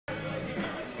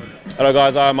Hello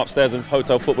guys, I'm upstairs in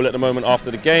Hotel Football at the moment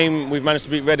after the game. We've managed to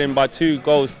beat Reading by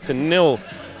 2-0.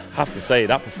 Have to say,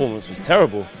 that performance was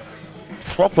terrible.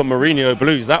 Proper Mourinho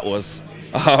blues, that was.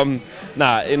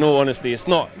 Nah, in all honesty,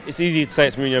 it's easy to say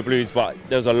it's Mourinho blues, but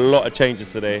there was a lot of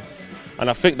changes today. And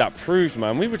I think that proved,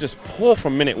 man, we were just poor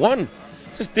from minute one.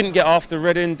 Just didn't get after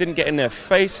Reading, didn't get in their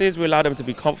faces. We allowed them to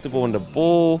be comfortable on the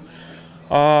ball.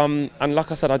 And like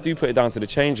I said, I do put it down to the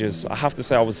changes. I have to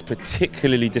say I was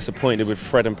particularly disappointed with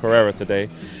Fred and Pereira today.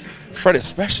 Fred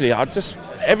especially,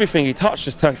 everything he touched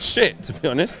just turned shit, to be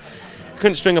honest.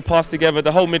 Couldn't string a pass together.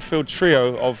 The whole midfield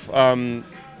trio of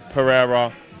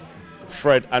Pereira,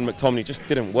 Fred and McTominay just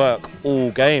didn't work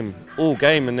all game,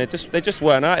 and they just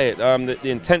weren't at it. The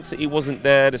intensity wasn't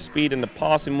there, the speed and the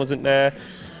passing wasn't there,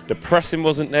 the pressing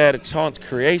wasn't there, the chance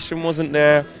creation wasn't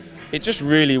there. It just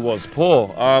really was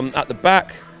poor. At the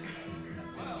back,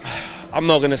 I'm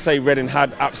not going to say Reading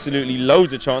had absolutely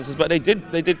loads of chances, but they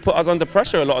did put us under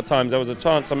pressure a lot of times. There was a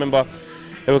chance, I remember,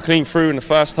 they were clean through in the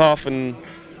first half, and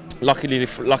luckily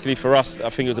for us, I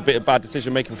think it was a bit of bad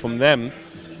decision making from them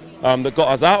that got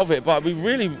us out of it. But we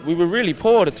were really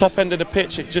poor. The top end of the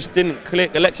pitch, it just didn't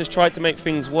click. Alexis tried to make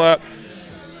things work.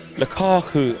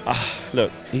 Lukaku,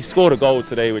 look, he scored a goal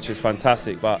today, which is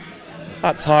fantastic, but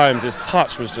at times his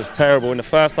touch was just terrible. In the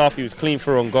first half, he was clean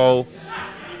through on goal,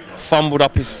 fumbled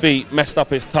up his feet, messed up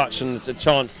his touch, and the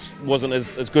chance wasn't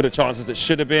as good a chance as it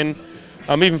should have been.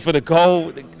 Even for the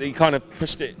goal, he kind of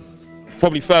pushed it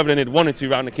probably further than he'd wanted to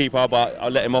around the keeper, but I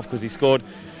let him off because he scored.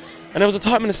 And there was a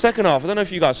time in the second half, I don't know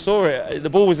if you guys saw it, the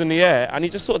ball was in the air, and he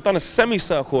just sort of done a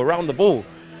semicircle around the ball.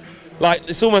 Like,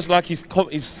 it's almost like he's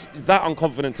that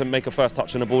unconfident to make a first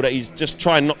touch on the ball that he's just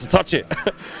trying not to touch it.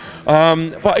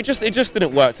 But it just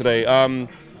didn't work today.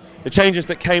 The changes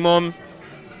that came on,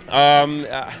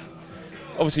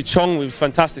 obviously Chong, it was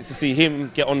fantastic to see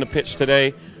him get on the pitch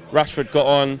today. Rashford got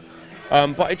on,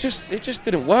 but it just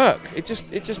didn't work. It just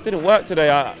didn't work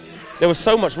today. There was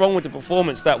so much wrong with the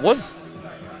performance that was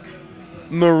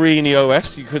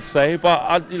Mourinho-esque, you could say, but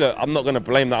I'm not going to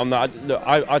blame that on that.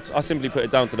 I simply put it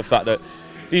down to the fact that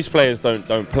these players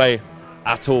don't play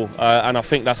at all, and I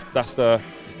think that's the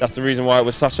reason why it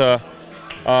was such a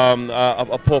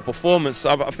poor performance.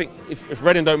 I think if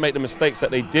Reading don't make the mistakes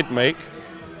that they did make,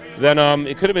 then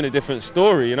it could have been a different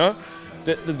story, you know.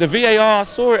 The VAR, I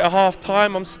saw it at half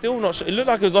time. I'm still not sure. It looked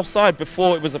like it was offside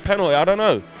before it was a penalty. I don't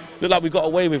know. It looked like we got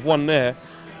away with one there.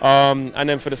 And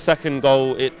then for the second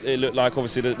goal, it looked like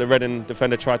obviously the Reading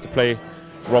defender tried to play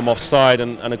Rom offside,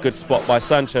 and a good spot by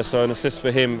Sanchez, so an assist for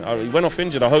him. He went off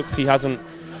injured. I hope he hasn't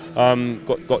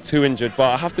got too injured.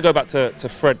 But I have to go back to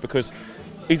Fred, because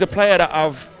he's a player that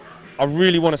I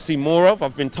really want to see more of.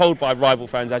 I've been told by rival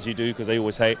fans, as you do, because they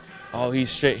always hate, oh,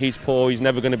 he's shit, he's poor, he's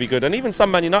never going to be good. And even some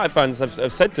Man United fans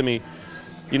have said to me,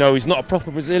 you know, he's not a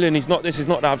proper Brazilian, he's not this, he's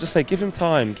not that. I've just said, give him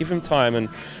time, give him time. And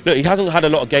look, he hasn't had a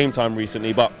lot of game time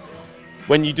recently, but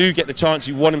when you do get the chance,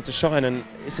 you want him to shine. And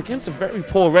it's against a very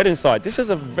poor Reading side. This is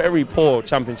a very poor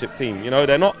Championship team. You know,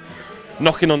 they're not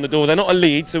knocking on the door. They're not a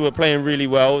Leeds who were playing really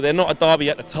well. They're not a Derby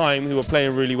at the time who were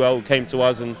playing really well, who came to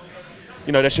us. And,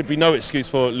 you know, there should be no excuse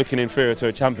for looking inferior to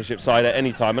a Championship side at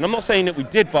any time. And I'm not saying that we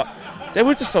did, but they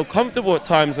were just so comfortable at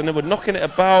times, and they were knocking it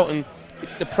about, and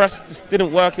the press just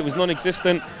didn't work. It was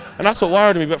non-existent, and that's what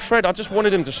worried me. But Fred, I just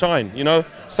wanted him to shine, you know.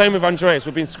 Same with Andreas.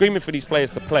 We've been screaming for these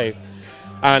players to play.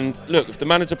 And look, if the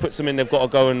manager puts them in, they've got to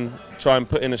go and try and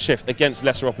put in a shift against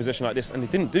lesser opposition like this. And they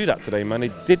didn't do that today, man.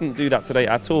 They didn't do that today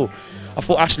at all. I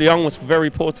thought Ashley Young was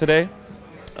very poor today.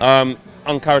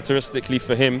 Uncharacteristically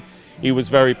for him, he was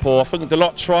very poor. I think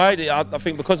Delot tried. I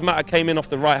think because Mata came in off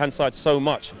the right-hand side so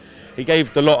much, he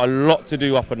gave Delot a lot to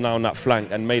do up and down that flank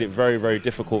and made it very, very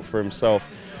difficult for himself.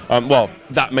 Well,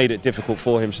 that made it difficult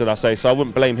for him, should I say. So I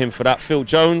wouldn't blame him for that. Phil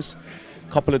Jones,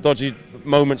 a couple of dodgy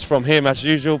moments from him as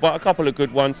usual, but a couple of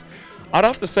good ones. I'd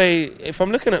have to say, if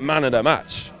I'm looking at man of the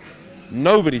match,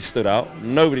 nobody stood out.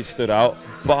 Nobody stood out.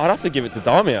 But I'd have to give it to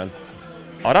Damian.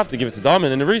 I'd have to give it to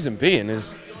Damian, and the reason being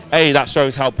is, A, that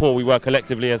shows how poor we were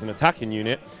collectively as an attacking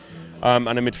unit. And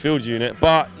a midfield unit,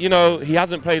 but you know, he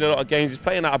hasn't played a lot of games. He's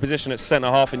playing out of position at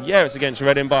centre half, and yeah, it's against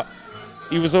Reading, but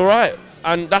he was all right,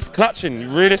 and that's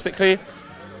clutching. Realistically,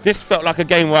 this felt like a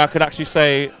game where I could actually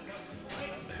say,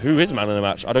 who is man of the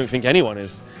match? I don't think anyone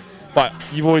is, but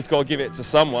you've always got to give it to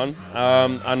someone,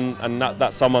 and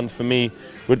that someone for me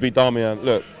would be Damian.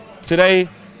 Look, today,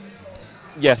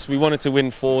 yes, we wanted to win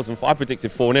 4s, and I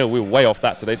predicted 4-0. We were way off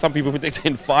that today. Some people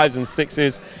predicted 5s and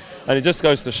 6s. And it just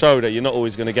goes to show that you're not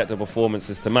always going to get the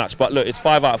performances to match. But look, it's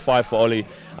 5 out of 5 for Ollie,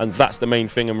 and that's the main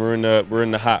thing. And we're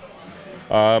in the hat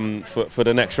for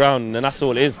the next round, and that's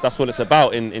all it is. That's what it's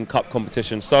about in cup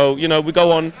competition. So you know, we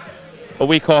go on A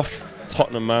week off,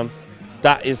 Tottenham, man.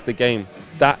 That is the game.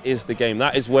 That is the game.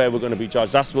 That is where we're going to be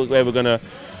judged. That's where we're going to,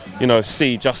 you know,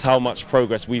 see just how much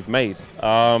progress we've made.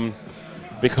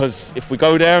 Because if we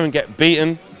go there and get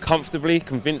beaten comfortably,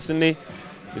 convincingly,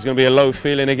 there's going to be a low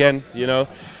feeling again, you know.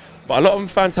 But a lot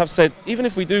of fans have said, even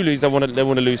if we do lose, they want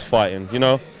to lose fighting, you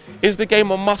know. Is the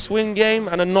game a must-win game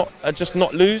and just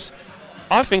not lose?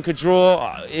 I think a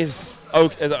draw is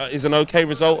an okay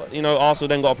result. You know, Arsenal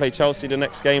then got to play Chelsea the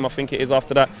next game. I think it is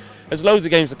after that. There's loads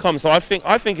of games to come. So I think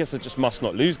it's a just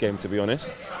must-not-lose game, to be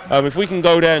honest. If we can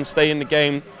go there and stay in the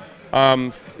game,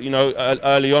 you know,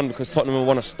 early on, because Tottenham will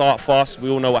want to start fast. We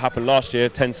all know what happened last year,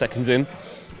 10 seconds in.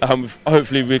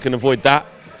 Hopefully we can avoid that.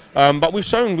 But we've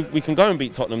shown we can go and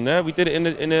beat Tottenham there. We did it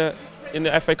in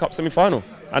the FA Cup semi-final,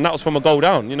 and that was from a goal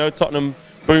down. You know, Tottenham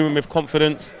booming with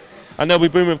confidence, and they'll be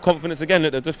booming with confidence again.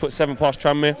 They'll just put 7 past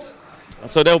Tranmere,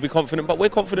 so they'll be confident. But we're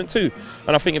confident too.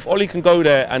 And I think if Ollie can go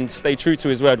there and stay true to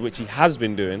his word, which he has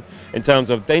been doing, in terms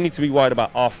of they need to be worried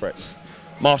about our threats.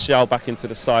 Martial back into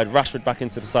the side, Rashford back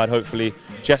into the side, hopefully.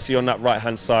 Jesse on that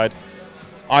right-hand side.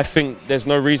 I think there's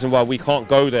no reason why we can't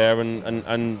go there, and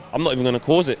I'm not even going to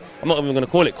cause it. I'm not even going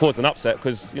to call it cause an upset,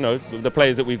 because, you know, the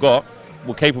players that we've got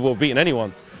were capable of beating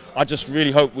anyone. I just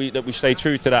really hope that we stay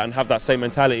true to that and have that same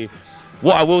mentality.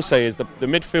 What I will say is the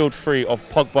midfield three of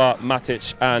Pogba,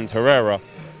 Matic and Herrera,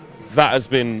 that has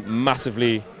been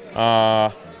massively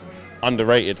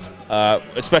underrated,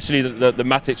 especially the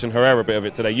Matic and Herrera bit of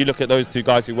it today. You look at those two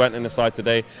guys who went in the side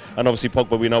today, and obviously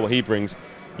Pogba, we know what he brings.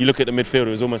 You look at the midfield, it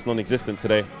was almost non-existent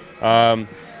today.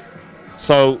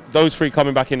 So those three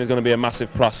coming back in is going to be a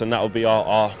massive plus, and that will be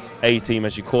our A team,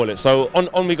 as you call it. So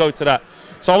on we go to that.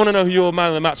 So I want to know who your man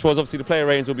of the match was. Obviously the player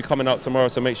ratings will be coming out tomorrow,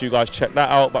 so make sure you guys check that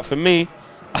out. But for me,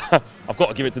 I've got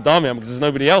to give it to Damian, because there's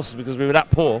nobody else, because we were that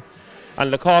poor.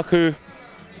 And Lukaku,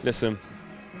 listen,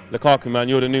 Lukaku, man,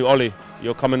 you're the new Ollie.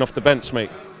 You're coming off the bench,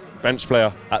 mate. Bench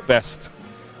player at best.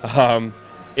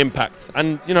 Impact,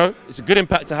 and you know, it's a good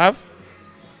impact to have,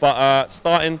 but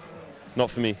starting, not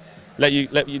for me.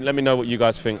 Let me know what you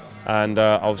guys think, and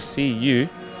I'll see you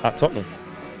at Tottenham.